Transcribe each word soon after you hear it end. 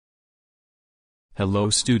Hello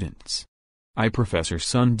students. I Professor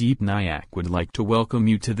Sundeep Nayak would like to welcome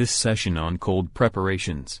you to this session on cold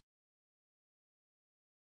preparations.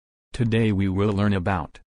 Today we will learn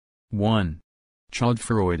about 1. Chaud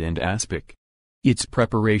Froid and Aspic. Its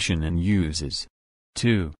preparation and uses.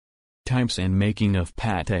 2. Types and making of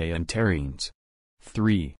Pate and Terrines.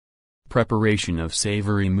 3. Preparation of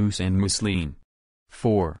Savory Mousse and Mousseline.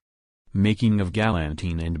 4. Making of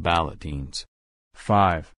Galantine and Ballotines.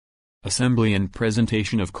 5. Assembly and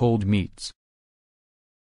presentation of cold meats.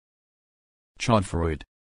 Chaud Froid.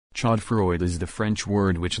 Chaud Froid is the French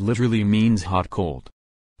word which literally means hot-cold.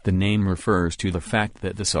 The name refers to the fact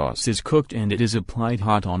that the sauce is cooked and it is applied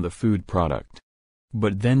hot on the food product,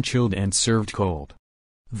 but then chilled and served cold.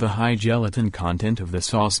 The high gelatin content of the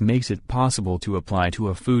sauce makes it possible to apply to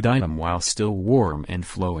a food item while still warm and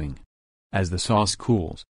flowing. As the sauce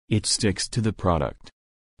cools, it sticks to the product.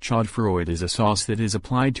 Chaud Froid is a sauce that is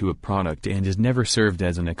applied to a product and is never served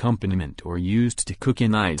as an accompaniment or used to cook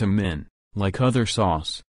an item in, like other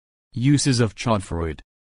sauce. Uses of Chaud Froid.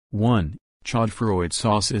 1. Chaud Froid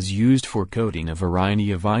sauce is used for coating a variety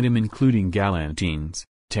of items including galantines,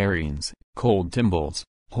 terrines, cold timbales,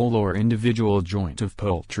 whole or individual joint of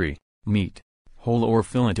poultry, meat, whole or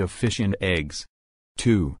fillet of fish and eggs.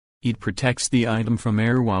 2. It protects the item from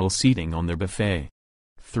air while seating on the buffet.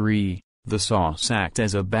 3. The sauce acts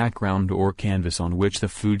as a background or canvas on which the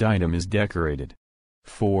food item is decorated.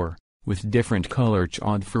 4. With different color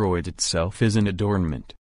Chaud Froid itself is an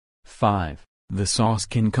adornment. 5. The sauce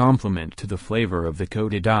can complement to the flavor of the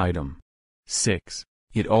coated item. 6.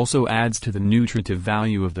 It also adds to the nutritive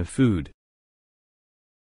value of the food.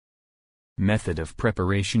 Method of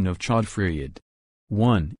preparation of Chaud Froid.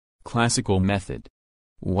 1. Classical method.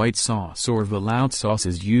 White sauce or velouté sauce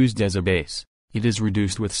is used as a base. It is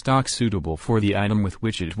reduced with stock suitable for the item with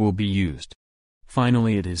which it will be used.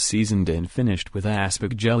 Finally it is seasoned and finished with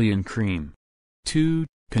aspic jelly and cream. 2.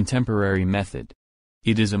 Contemporary method.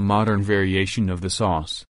 It is a modern variation of the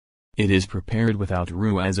sauce. It is prepared without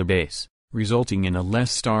roux as a base, resulting in a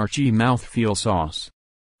less starchy mouthfeel sauce.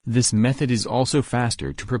 This method is also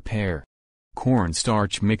faster to prepare.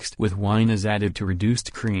 Cornstarch mixed with wine is added to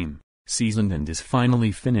reduced cream, seasoned and is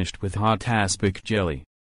finally finished with hot aspic jelly.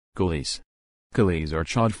 Coulis. Coulis are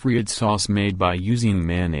Chaud Froid sauce made by using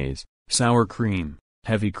mayonnaise, sour cream,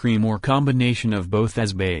 heavy cream or combination of both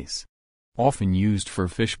as base. Often used for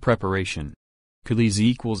fish preparation. Coulis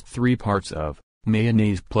equals 3 parts of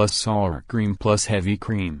mayonnaise plus sour cream plus heavy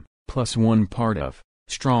cream, plus 1 part of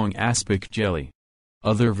strong aspic jelly.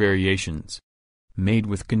 Other variations. Made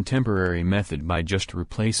with contemporary method by just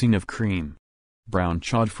replacing of cream. Brown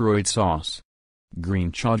Chaud Froid sauce.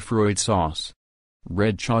 Green Chaud Froid sauce.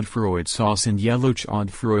 Red Chaud Froid sauce and yellow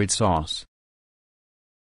Chaud Froid sauce.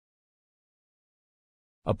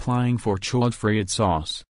 Applying for Chaud Froid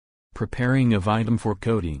sauce. Preparing of item for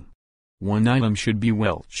coating. 1 item should be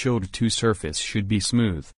well chilled. 2 surface should be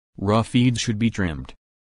smooth, rough edge should be trimmed.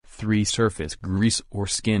 3 surface grease or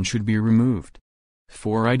skin should be removed.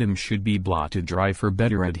 4 items should be blotted dry for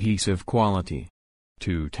better adhesive quality.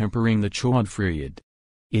 2. Tempering the Chaud Froid.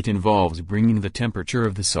 It involves bringing the temperature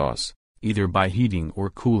of the sauce, either by heating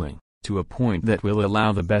or cooling, to a point that will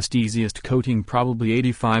allow the best easiest coating, probably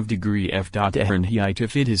 85° Fahrenheit.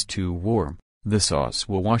 If it is too warm, the sauce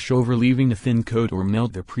will wash over leaving a thin coat or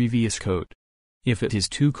melt the previous coat. If it is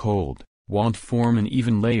too cold, won't form an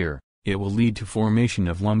even layer, it will lead to formation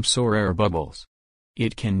of lumps or air bubbles.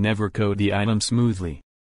 It can never coat the item smoothly.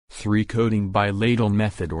 3. Coating by ladle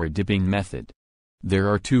method or dipping method. There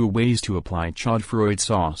are 2 ways to apply Chaud Froid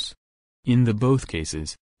sauce. In the both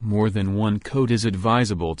cases, more than 1 coat is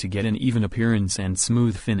advisable to get an even appearance and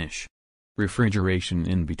smooth finish. Refrigeration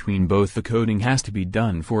in between both the coating has to be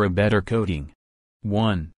done for a better coating.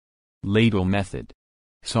 1. Ladle method.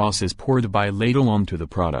 Sauce is poured by ladle onto the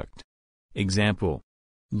product. Example.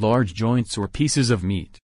 Large joints or pieces of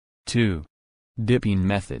meat. 2. Dipping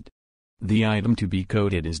method. The item to be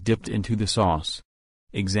coated is dipped into the sauce.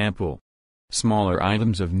 Example. Smaller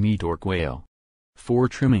items of meat or quail. 4.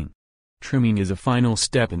 Trimming. Trimming is a final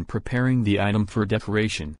step in preparing the item for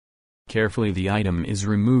decoration. Carefully the item is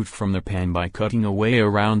removed from the pan by cutting away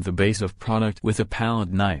around the base of product with a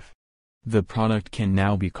palette knife. The product can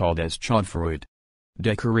now be called as Chaud Froid.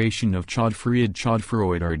 Decoration of Chaud Froid. Chaud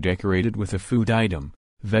Froid are decorated with a food item,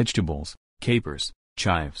 vegetables, capers,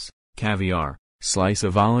 chives, caviar, slice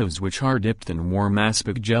of olives which are dipped in warm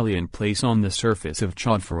aspic jelly and place on the surface of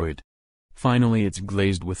Chaud Froid. Finally it's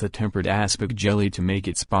glazed with a tempered aspic jelly to make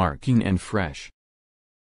it sparkling and fresh.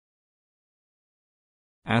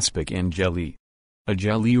 Aspic and jelly. A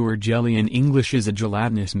jelly or jelly in English is a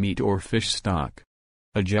gelatinous meat or fish stock.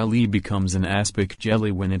 A jelly becomes an aspic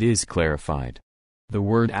jelly when it is clarified. The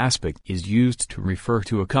word aspic is used to refer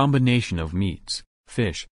to a combination of meats,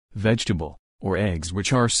 fish, vegetable, or eggs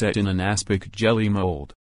which are set in an aspic jelly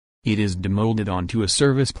mold. It is demolded onto a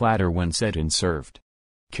service platter when set and served.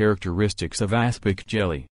 Characteristics of aspic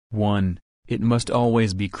jelly: 1. It must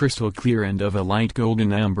always be crystal clear and of a light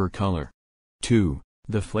golden amber color. 2.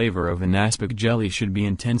 The flavor of an aspic jelly should be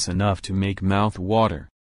intense enough to make mouth water.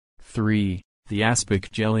 3. The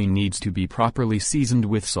aspic jelly needs to be properly seasoned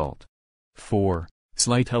with salt. 4.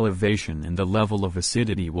 Slight elevation in the level of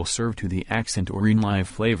acidity will serve to the accent or enlive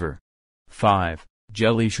flavor. 5.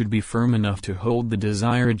 Jelly should be firm enough to hold the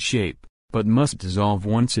desired shape, but must dissolve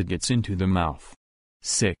once it gets into the mouth.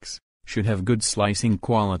 6. Should have good slicing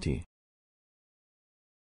quality.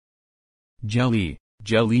 Jelly.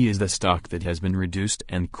 Jelly is the stock that has been reduced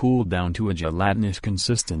and cooled down to a gelatinous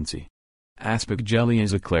consistency. Aspic jelly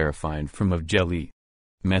is a clarified form of jelly.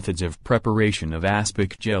 Methods of preparation of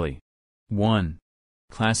aspic jelly. 1.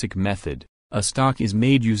 Classic method. A stock is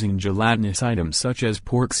made using gelatinous items such as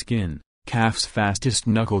pork skin, calf's fastest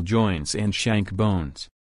knuckle joints and shank bones.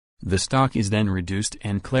 The stock is then reduced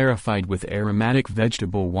and clarified with aromatic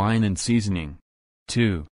vegetable wine and seasoning.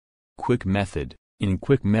 2. Quick method. In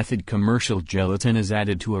quick method, commercial gelatin is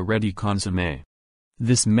added to a ready consommé.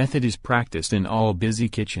 This method is practiced in all busy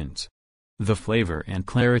kitchens. The flavor and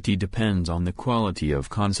clarity depends on the quality of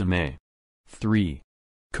consommé. 3.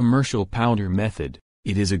 Commercial powder method.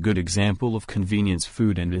 It is a good example of convenience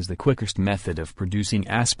food and is the quickest method of producing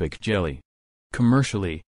aspic jelly.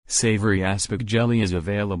 Commercially, savory aspic jelly is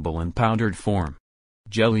available in powdered form.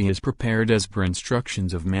 Jelly is prepared as per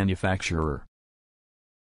instructions of manufacturer.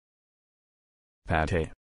 Pate.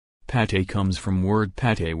 Pate comes from word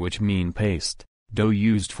pate, which mean paste, dough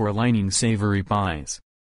used for lining savory pies.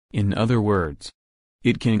 In other words,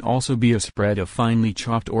 it can also be a spread of finely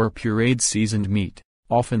chopped or pureed seasoned meat,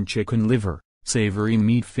 often chicken liver, savory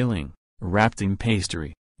meat filling, wrapped in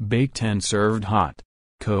pastry, baked and served hot,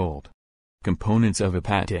 cold. Components of a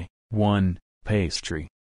pate. 1. Pastry.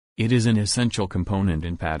 It is an essential component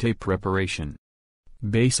in pate preparation.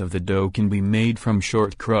 Base of the dough can be made from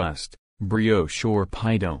short crust, brioche or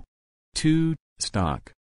pie dough. 2.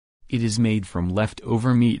 Stock. It is made from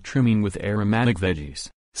leftover meat trimming with aromatic veggies,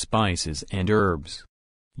 spices and herbs.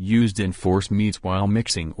 Used in forcemeats while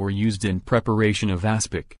mixing or used in preparation of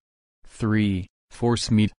aspic. 3.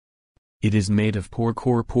 Forcemeat. It is made of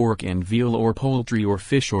pork and veal or poultry or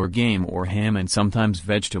fish or game or ham and sometimes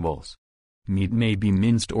vegetables. Meat may be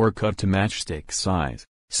minced or cut to matchstick size,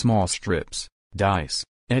 small strips, dice,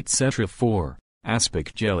 etc. 4.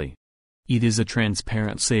 Aspic jelly. It is a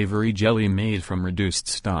transparent savory jelly made from reduced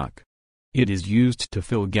stock. It is used to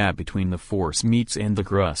fill gap between the forcemeats and the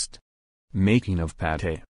crust. Making of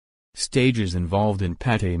pate. Stages involved in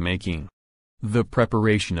pate making. The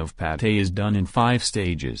preparation of pate is done in 5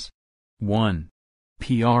 stages. 1.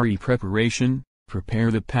 Preparation.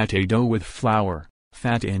 Prepare the pate dough with flour,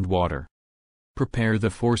 fat and water. Prepare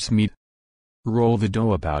the forcemeat. Roll the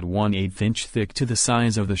dough about 1/8 inch thick to the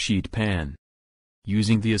size of the sheet pan.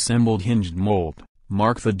 Using the assembled hinged mold,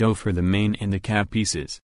 mark the dough for the main and the cap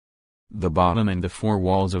pieces. The bottom and the 4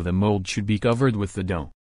 walls of the mold should be covered with the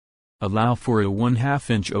dough. Allow for a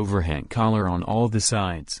 1/2 inch overhang collar on all the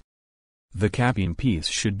sides. The capping piece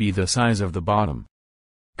should be the size of the bottom.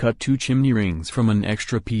 Cut 2 chimney rings from an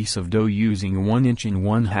extra piece of dough using a 1 inch and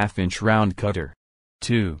 1/2 inch round cutter.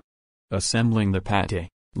 2. Assembling the pate.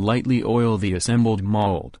 Lightly oil the assembled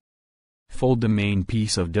mold. Fold the main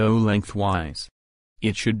piece of dough lengthwise.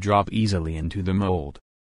 It should drop easily into the mold.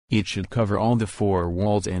 It should cover all the 4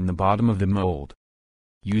 walls and the bottom of the mold.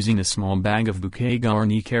 Using a small bag of bouquet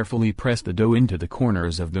garni, carefully press the dough into the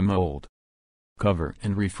corners of the mold. Cover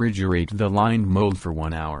and refrigerate the lined mold for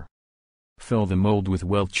 1 hour. Fill the mold with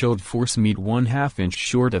well-chilled forcemeat 1/2 inch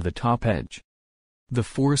short of the top edge. The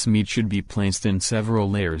forcemeat should be placed in several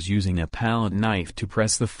layers using a palette knife to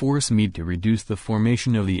press the forcemeat to reduce the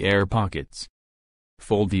formation of the air pockets.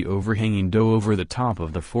 Fold the overhanging dough over the top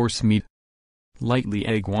of the forcemeat. Lightly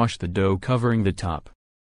egg wash the dough covering the top.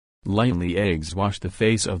 Lightly eggs wash the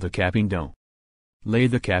face of the capping dough. Lay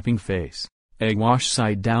the capping face, egg wash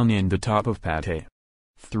side down and the top of pate.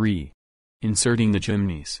 3. Inserting the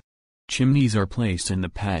chimneys. Chimneys are placed in the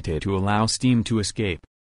pate to allow steam to escape.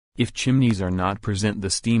 If chimneys are not present, the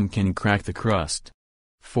steam can crack the crust.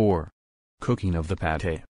 4. Cooking of the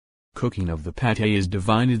pate. Cooking of the pate is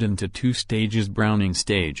divided into 2 stages. Browning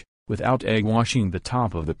stage. Without egg washing the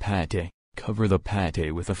top of the pate, cover the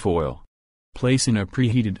pate with a foil. Place in a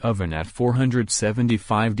preheated oven at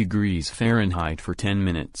 475 degrees Fahrenheit for 10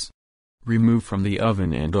 minutes. Remove from the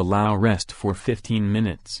oven and allow rest for 15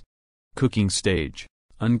 minutes. Cooking stage: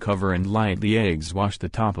 uncover and light the eggs. Wash the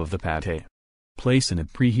top of the pate. Place in a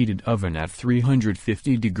preheated oven at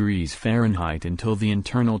 350 degrees Fahrenheit until the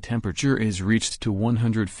internal temperature is reached to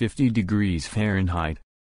 150 degrees Fahrenheit.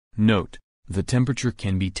 Note: the temperature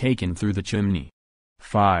can be taken through the chimney.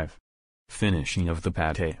 5. Finishing of the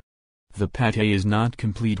pate. The pate is not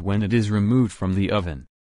complete when it is removed from the oven.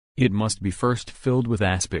 It must be first filled with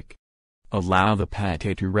aspic. Allow the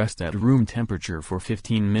pate to rest at room temperature for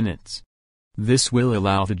 15 minutes. This will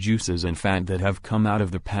allow the juices and fat that have come out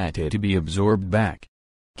of the pate to be absorbed back.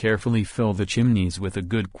 Carefully fill the chimneys with a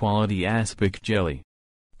good quality aspic jelly.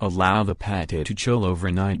 Allow the pate to chill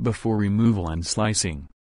overnight before removal and slicing.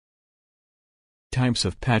 Types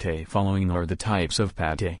of pate. Following are the types of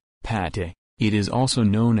pate. Pate. It is also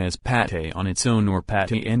known as pate on its own or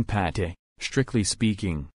pate and pate. Strictly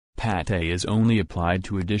speaking, pate is only applied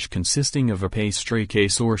to a dish consisting of a pastry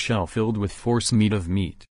case or shell filled with forcemeat of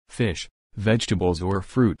meat, fish, vegetables or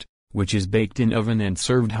fruit, which is baked in oven and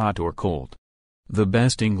served hot or cold. The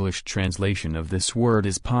best English translation of this word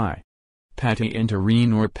is pie. Pate and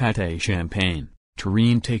terrine or pate champagne.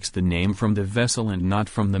 Terrine takes the name from the vessel and not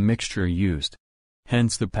from the mixture used.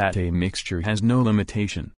 Hence the pate mixture has no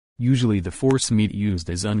limitation. Usually the forcemeat used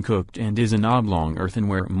is uncooked and is an oblong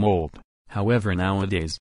earthenware mold. However,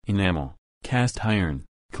 nowadays, enamel, cast iron,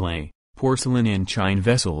 clay, porcelain and chine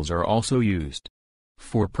vessels are also used.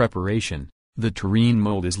 For preparation, the terrine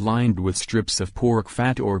mold is lined with strips of pork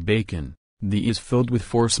fat or bacon. The is filled with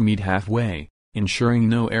forcemeat halfway, ensuring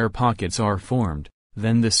no air pockets are formed.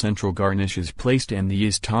 Then the central garnish is placed and the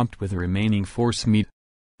is topped with the remaining forcemeat.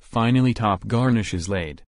 Finally, top garnish is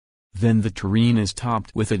laid. Then the terrine is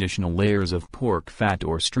topped with additional layers of pork fat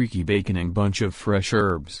or streaky bacon and bunch of fresh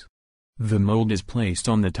herbs. The mold is placed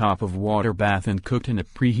on the top of water bath and cooked in a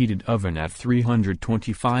preheated oven at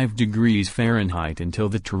 325 degrees Fahrenheit until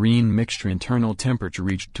the terrine mixture internal temperature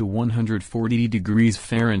reached to 140 degrees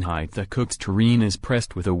Fahrenheit. The cooked terrine is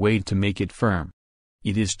pressed with a weight to make it firm.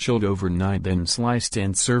 It is chilled overnight, then sliced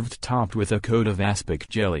and served topped with a coat of aspic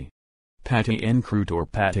jelly. Pate en croûte or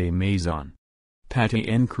pate maison. Pate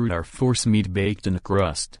en croûte are forcemeat baked in a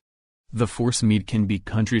crust. The forcemeat can be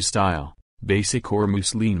country style, basic or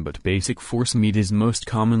mousseline, but basic forcemeat is most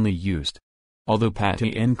commonly used. Although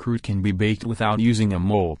pate en croûte can be baked without using a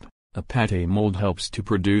mold, a pate mold helps to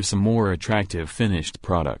produce a more attractive finished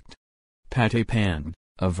product. Pate pan,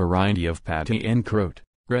 a variety of pate en croûte,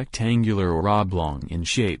 rectangular or oblong in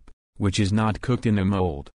shape, which is not cooked in a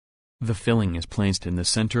mold. The filling is placed in the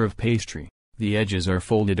center of pastry, the edges are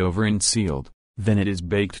folded over and sealed, then it is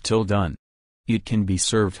baked till done. It can be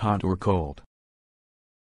served hot or cold.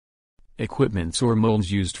 Equipments or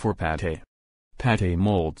molds used for pate. Pate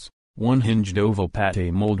molds: 1 hinged oval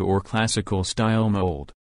pate mold or classical style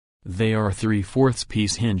mold. They are 3/4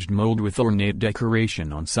 piece hinged mold with ornate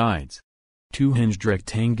decoration on sides. 2 hinged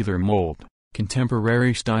rectangular mold,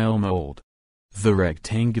 contemporary style mold. The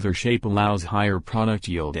rectangular shape allows higher product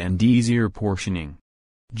yield and easier portioning.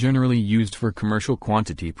 Generally used for commercial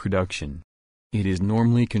quantity production. It is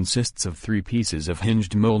normally consists of 3 pieces of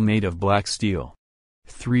hinged mold made of black steel.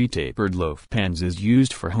 3 tapered loaf pans is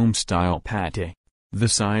used for home-style pate. The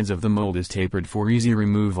sides of the mold is tapered for easy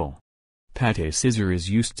removal. Pate scissor is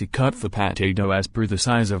used to cut the pate dough as per the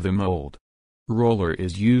size of the mold. Roller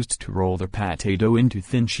is used to roll the pate dough into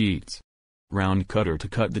thin sheets. Round cutter to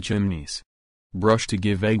cut the chimneys. Brush to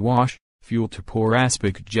give egg wash, fuel to pour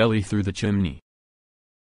aspic jelly through the chimney.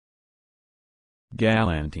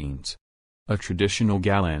 Galantines. A traditional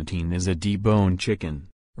galantine is a deboned chicken,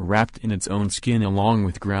 wrapped in its own skin along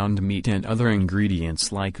with ground meat and other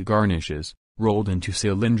ingredients like garnishes, rolled into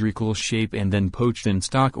cylindrical shape and then poached in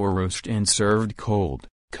stock or roast and served cold,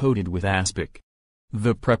 coated with aspic.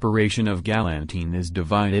 The preparation of galantine is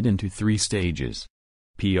divided into 3 stages.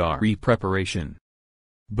 Preparation.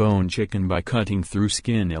 Bone chicken by cutting through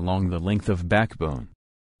skin along the length of backbone.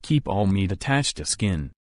 Keep all meat attached to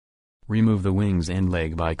skin. Remove the wings and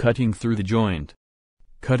leg by cutting through the joint.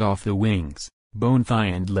 Cut off the wings, bone, thigh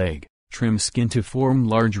and leg, trim skin to form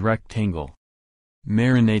large rectangle.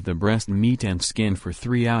 Marinate the breast meat and skin for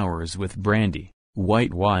 3 hours with brandy,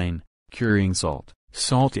 white wine, curing salt,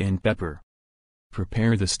 salt and pepper.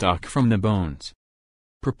 Prepare the stock from the bones.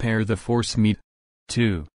 Prepare the forcemeat.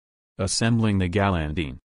 2. Assembling the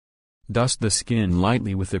galantine. Dust the skin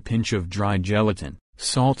lightly with a pinch of dry gelatin,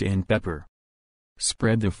 salt and pepper.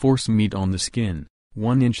 Spread the forcemeat on the skin,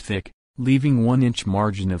 1 inch thick, leaving 1 inch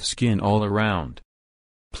margin of skin all around.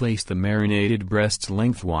 Place the marinated breasts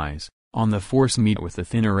lengthwise, on the forcemeat with the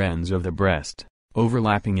thinner ends of the breast,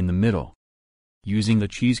 overlapping in the middle. Using the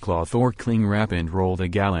cheesecloth or cling wrap and roll the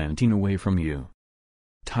galantine away from you.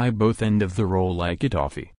 Tie both ends of the roll like a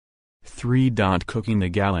toffee. 3. Cooking the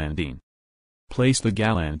galantine. Place the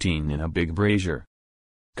galantine in a big brazier.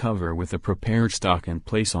 Cover with the prepared stock and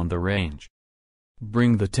place on the range.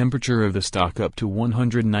 Bring the temperature of the stock up to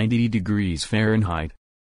 190 degrees Fahrenheit.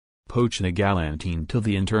 Poach the galantine till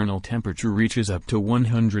the internal temperature reaches up to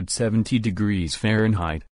 170 degrees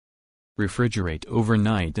Fahrenheit. Refrigerate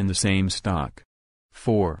overnight in the same stock.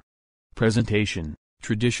 4. Presentation.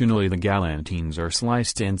 Traditionally the galantines are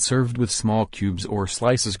sliced and served with small cubes or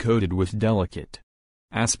slices coated with delicate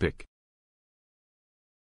aspic.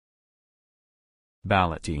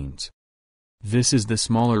 Ballotines. This is the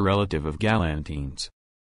smaller relative of galantines.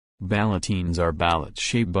 Ballotines are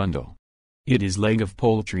ballot-shaped bundle. It is leg of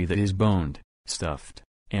poultry that is boned, stuffed,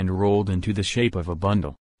 and rolled into the shape of a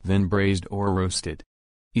bundle, then braised or roasted.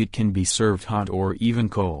 It can be served hot or even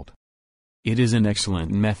cold. It is an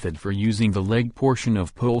excellent method for using the leg portion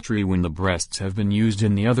of poultry when the breasts have been used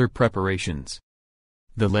in the other preparations.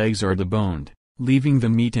 The legs are deboned, leaving the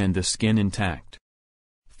meat and the skin intact.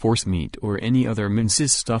 Forcemeat or any other mince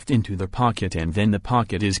is stuffed into the pocket and then the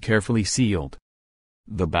pocket is carefully sealed.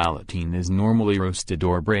 The ballotine is normally roasted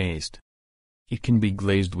or braised. It can be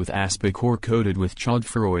glazed with aspic or coated with Chaud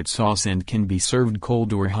Froid sauce and can be served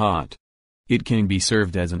cold or hot. It can be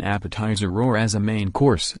served as an appetizer or as a main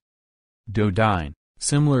course. Dodine,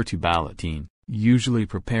 similar to ballotine, usually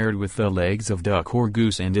prepared with the legs of duck or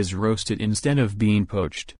goose and is roasted instead of being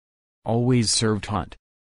poached. Always served hot.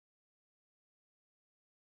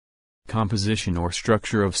 Composition or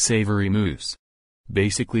structure of savory mousse.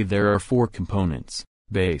 Basically there are 4 components: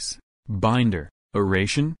 base, binder,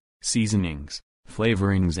 aeration, seasonings,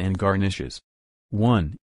 flavorings and garnishes.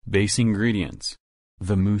 1. Base ingredients.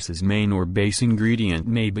 The mousse's main or base ingredient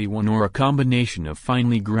may be one or a combination of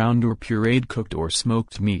finely ground or pureed cooked or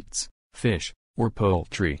smoked meats, fish, or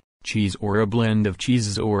poultry, cheese or a blend of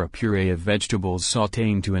cheeses or a puree of vegetables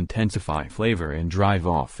sautéing to intensify flavor and drive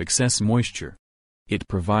off excess moisture. It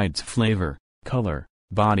provides flavor, color,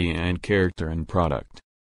 body and character in product.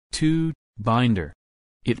 2. Binder.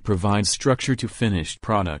 It provides structure to finished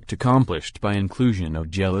product accomplished by inclusion of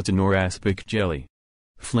gelatin or aspic jelly.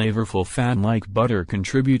 Flavorful fat like butter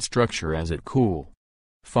contribute structure as it cools.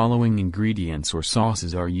 Following ingredients or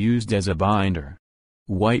sauces are used as a binder.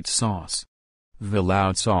 White sauce,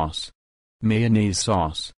 velouté sauce, mayonnaise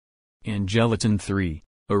sauce, and gelatin. 3.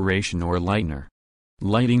 Aeration or lightener.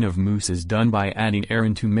 Lighting of mousse is done by adding air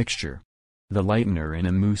into mixture. The lightener in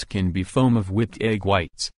a mousse can be foam of whipped egg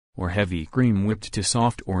whites, or heavy cream whipped to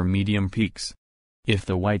soft or medium peaks. If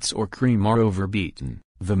the whites or cream are overbeaten,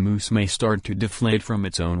 the mousse may start to deflate from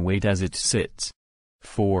its own weight as it sits.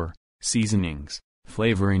 4. Seasonings,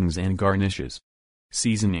 flavorings and garnishes.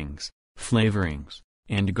 Seasonings, flavorings,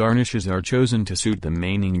 and garnishes are chosen to suit the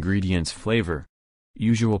main ingredient's flavor.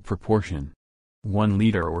 Usual proportion: 1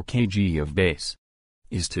 liter or kg of base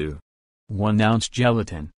is to 1 ounce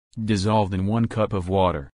gelatin, dissolved in 1 cup of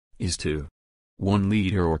water, is to 1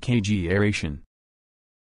 liter or kg aeration.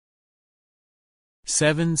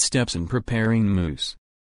 7 steps in preparing mousse.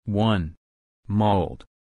 1. Mold.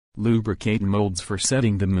 Lubricate molds for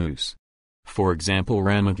setting the mousse. For example,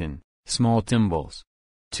 ramekin, small timbales.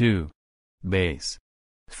 2. Base.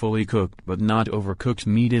 Fully cooked but not overcooked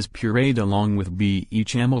meat is pureed along with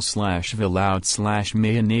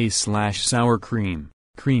bechamel/velouté/mayonnaise/sour cream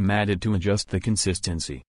added to adjust the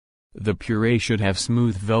consistency. The puree should have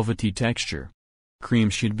smooth velvety texture. Cream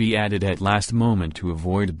should be added at last moment to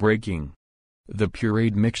avoid breaking. The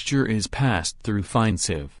pureed mixture is passed through fine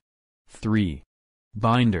sieve. 3.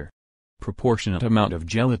 Binder. Proportionate amount of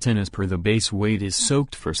gelatin as per the base weight is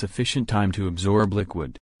soaked for sufficient time to absorb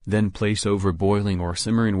liquid, then place over boiling or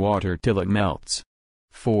simmering water till it melts.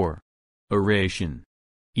 4. Aeration.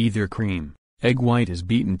 Either cream, egg white is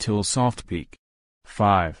beaten till soft peak.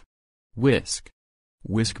 5. Whisk.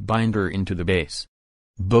 Whisk binder into the base.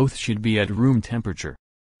 Both should be at room temperature.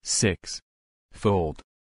 6. Fold.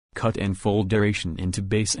 Cut and fold aeration into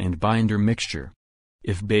base and binder mixture.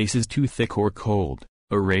 If base is too thick or cold,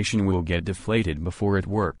 aeration will get deflated before it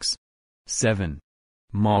works. 7.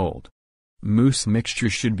 Mold. Mousse mixture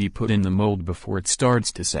should be put in the mold before it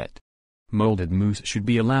starts to set. Molded mousse should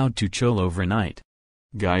be allowed to chill overnight.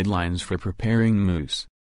 Guidelines for preparing mousse.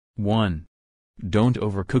 1. Don't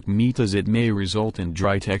overcook meat as it may result in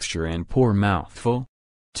dry texture and poor mouthful.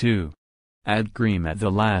 2. Add cream at the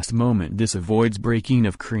last moment. This avoids breaking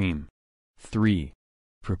of cream. 3.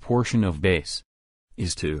 Proportion of base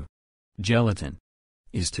is to gelatin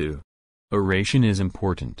is to aeration is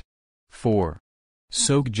important. 4.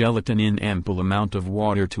 Soak gelatin in ample amount of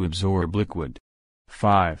water to absorb liquid.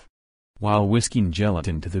 5. While whisking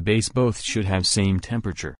gelatin to the base, both should have same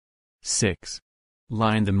temperature. 6.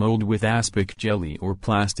 Line the mold with aspic jelly or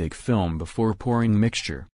plastic film before pouring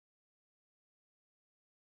mixture.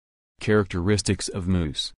 Characteristics of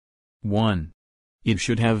mousse. 1. It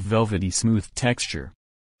should have velvety smooth texture.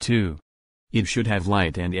 2. It should have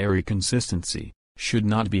light and airy consistency, should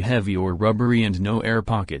not be heavy or rubbery and no air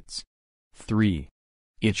pockets. 3.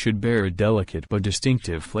 It should bear a delicate but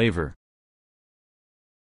distinctive flavor.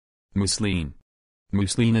 Mousseline.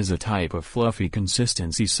 Mousseline is a type of fluffy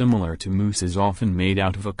consistency similar to mousse, is often made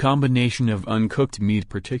out of a combination of uncooked meat,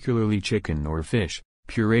 particularly chicken or fish,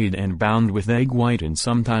 pureed and bound with egg white and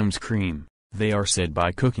sometimes cream. They are set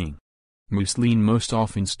by cooking. Mousseline most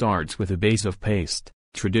often starts with a base of paste,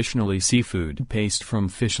 traditionally seafood paste from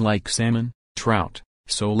fish like salmon, trout,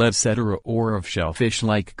 sole etc., or of shellfish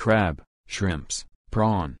like crab, shrimps,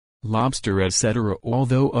 prawn, lobster etc.,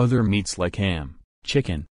 although other meats like ham,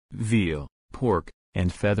 chicken, veal, pork,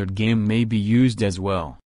 and feathered game may be used as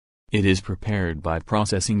well. It is prepared by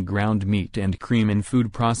processing ground meat and cream in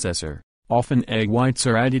food processor. Often egg whites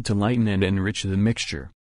are added to lighten and enrich the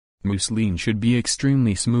mixture. Mousseline should be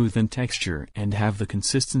extremely smooth in texture and have the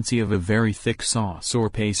consistency of a very thick sauce or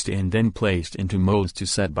paste, and then placed into molds to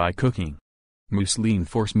set by cooking. Mousseline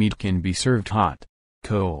force meat can be served hot,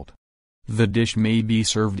 cold. The dish may be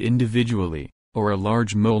served individually, or a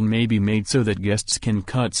large mold may be made so that guests can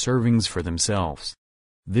cut servings for themselves.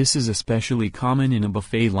 This is especially common in a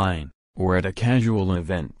buffet line, or at a casual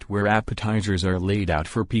event where appetizers are laid out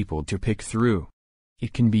for people to pick through.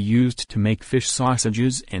 It can be used to make fish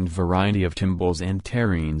sausages and variety of timbales and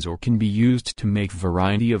terrines, or can be used to make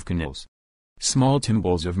variety of quenelles. Small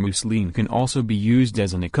timbales of mousseline can also be used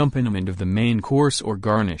as an accompaniment of the main course or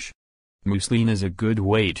garnish. Mousseline is a good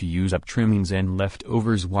way to use up trimmings and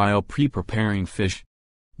leftovers while pre-preparing fish.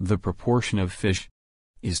 The proportion of fish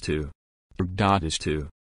is 2.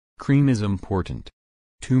 Cream is important.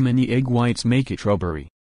 Too many egg whites make it rubbery.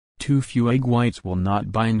 Too few egg whites will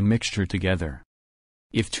not bind mixture together.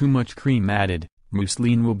 If too much cream added,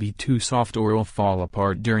 mousseline will be too soft or will fall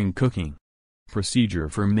apart during cooking. Procedure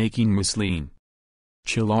for making mousseline.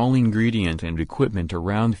 Chill all ingredient and equipment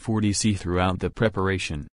around 40 C throughout the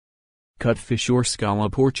preparation. Cut fish or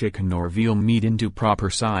scallop or chicken or veal meat into proper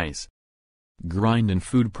size. Grind in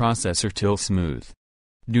food processor till smooth.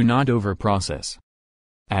 Do not overprocess.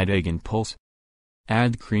 Add egg and pulse.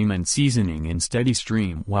 Add cream and seasoning in steady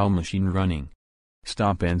stream while machine running.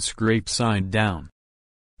 Stop and scrape side down.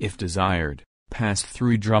 If desired, pass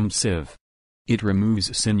through drum sieve. It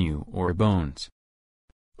removes sinew or bones.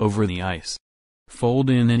 Over the ice.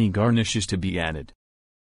 Fold in any garnishes to be added.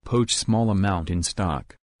 Poach small amount in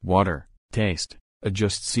stock, water, taste,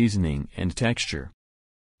 adjust seasoning and texture.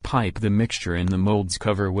 Pipe the mixture in the molds,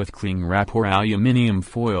 cover with cling wrap or aluminum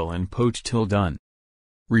foil and poach till done.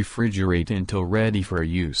 Refrigerate until ready for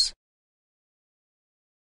use.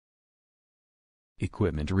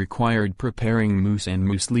 Equipment required preparing mousse and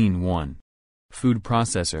mousseline. 1. Food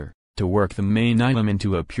processor, to work the main item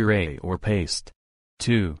into a puree or paste.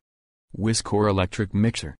 2. Whisk or electric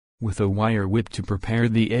mixer, with a wire whip to prepare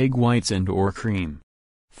the egg whites and or cream.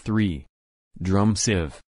 3. Drum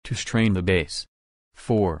sieve, to strain the base.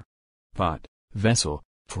 4. Pot, vessel,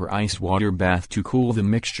 for ice water bath to cool the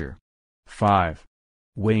mixture. 5.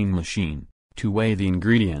 Weighing machine, to weigh the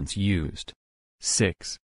ingredients used.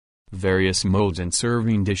 6. Various molds and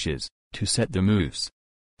serving dishes, to set the mousse.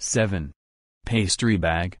 7. Pastry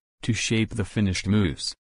bag, to shape the finished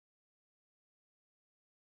mousse.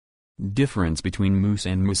 Difference between mousse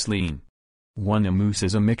and mousseline. 1. A mousse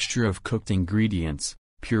is a mixture of cooked ingredients,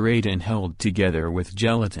 pureed and held together with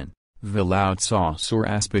gelatin, velouté sauce or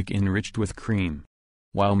aspic enriched with cream.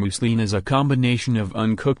 While mousseline is a combination of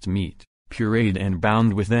uncooked meat, pureed and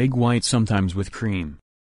bound with egg white, sometimes with cream.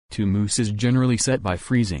 2. Mousse is generally set by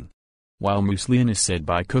freezing, while mousseline is set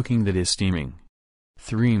by cooking, that is steaming.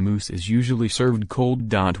 3. Mousse is usually served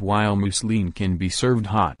cold. While mousseline can be served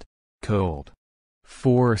hot, cold.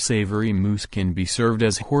 4. Savory mousse can be served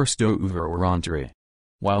as hors d'oeuvre or entree,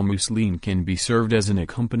 while mousseline can be served as an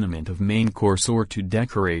accompaniment of main course or to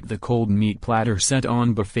decorate the cold meat platter set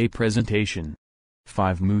on buffet presentation.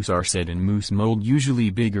 5. Mousse are set in mousse mold,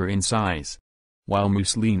 usually bigger in size, while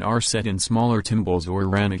mousseline are set in smaller timbales or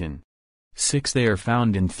ramekin. 6. They are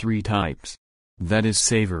found in 3 types, that is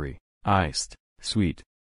savory, iced, sweet,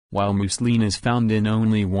 while mousseline is found in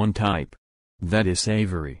only 1 type, that is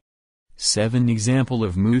savory. 7. Example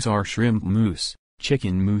of mousse are shrimp mousse,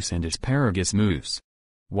 chicken mousse and asparagus mousse,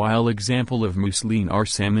 while example of mousseline are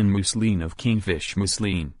salmon mousseline of kingfish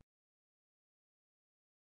mousseline.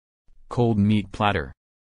 Cold meat platter.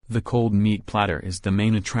 The cold meat platter is the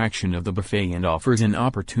main attraction of the buffet and offers an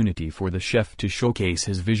opportunity for the chef to showcase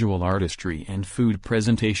his visual artistry and food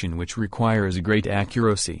presentation, which requires great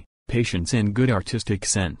accuracy, patience and good artistic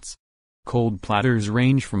sense. Cold platters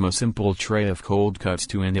range from a simple tray of cold cuts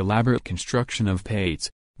to an elaborate construction of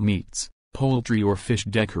pates, meats, poultry or fish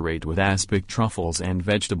decorated with aspic truffles and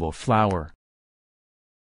vegetable flour.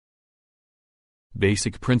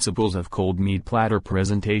 Basic principles of cold meat platter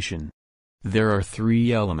presentation. There are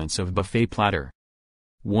 3 elements of buffet platter.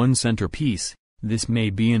 1 centerpiece. This may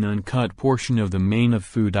be an uncut portion of the main of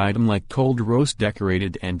food item like cold roast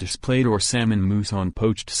decorated and displayed, or salmon mousse on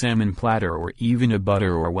poached salmon platter, or even a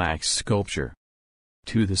butter or wax sculpture.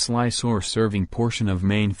 2 the slice or serving portion of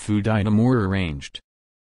main food item or arranged.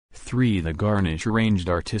 3 the garnish arranged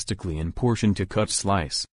artistically in portion to cut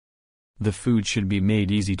slice. The food should be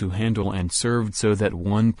made easy to handle and served so that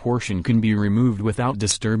one portion can be removed without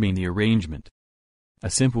disturbing the arrangement. A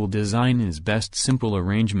simple design is best. Simple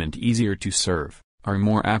arrangement easier to serve, are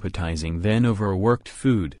more appetizing than overworked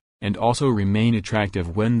food, and also remain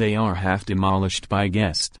attractive when they are half demolished by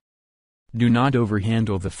guests. Do not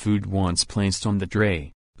overhandle the food once placed on the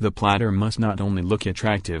tray. The platter must not only look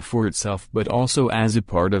attractive for itself but also as a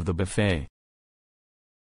part of the buffet.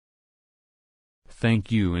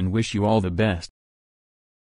 Thank you and wish you all the best.